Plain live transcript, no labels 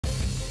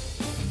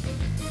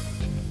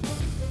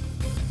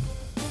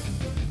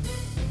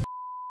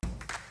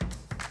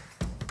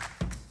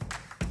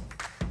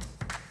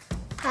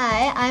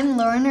Hi, I'm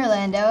Lauren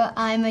Orlando.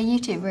 I'm a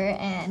YouTuber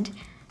and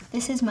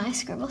this is my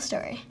Scribble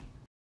story.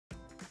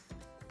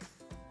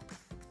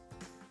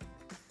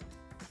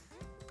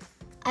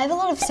 I have a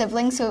lot of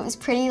siblings, so it was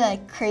pretty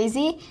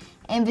crazy,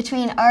 and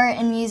between art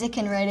and music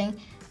and writing,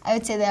 I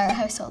would say that our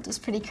household was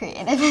pretty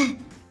creative.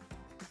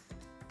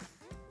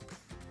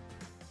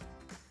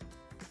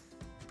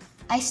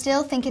 I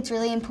still think it's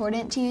really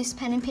important to use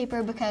pen and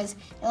paper because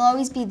it'll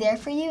always be there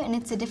for you and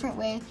it's a different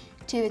way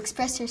to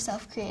express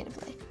yourself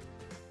creatively.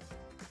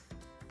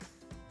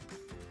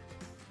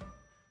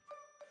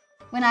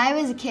 When I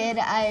was a kid,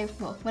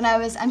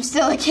 I'm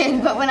still a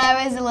kid, but when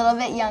I was a little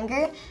bit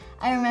younger,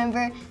 I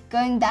remember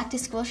going back to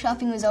school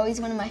shopping was always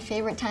one of my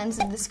favorite times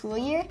of the school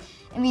year.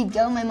 And we'd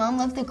go, my mom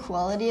loved the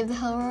quality of the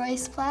Hilroy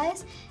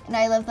supplies, and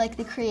I loved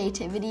the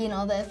creativity and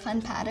all the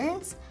fun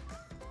patterns.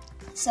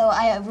 So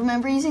I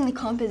remember using the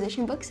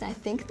composition books, and I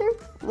think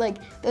they're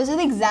those are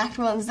the exact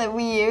ones that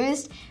we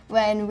used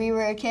when we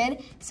were a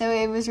kid. So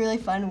it was really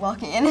fun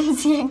walking in and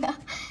seeing them.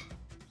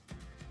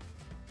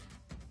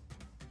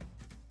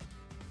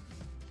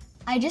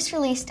 I just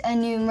released a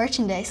new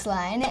merchandise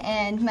line,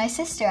 and my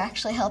sister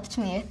actually helped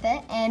me with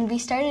it, and we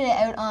started it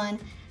out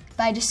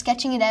by just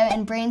sketching it out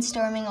and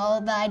brainstorming all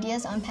of the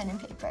ideas on pen and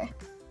paper.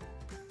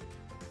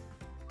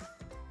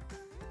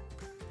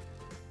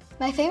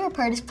 My favorite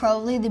part is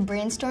probably the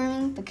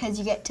brainstorming because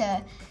you get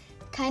to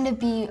kind of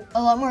be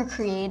a lot more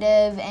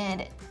creative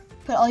and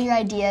put all your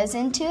ideas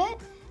into it.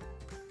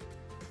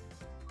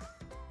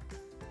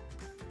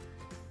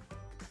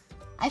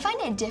 I find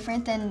it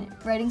different than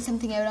writing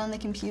something out on the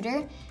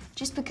computer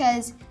just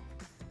because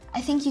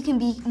I think you can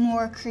be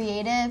more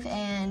creative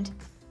and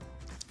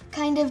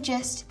kind of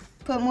just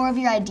put more of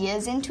your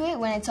ideas into it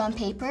when it's on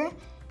paper.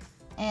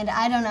 And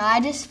I don't know, I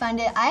just find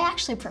I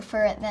actually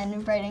prefer it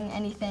than writing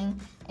anything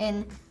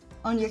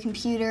on your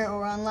computer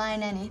or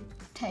online, any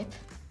type.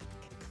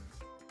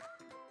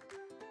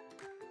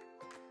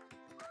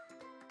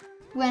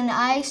 When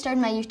I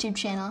started my YouTube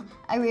channel,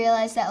 I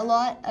realized that a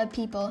lot of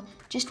people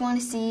just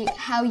want to see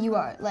how you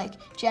are,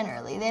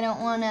 generally. They don't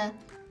want to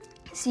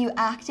see you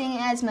acting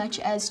as much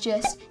as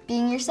just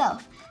being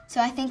yourself. So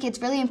I think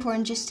it's really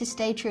important just to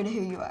stay true to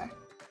who you are.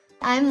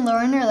 I'm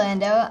Lauren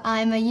Orlando,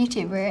 I'm a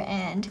YouTuber,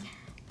 and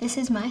this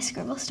is my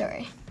Scribble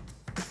story.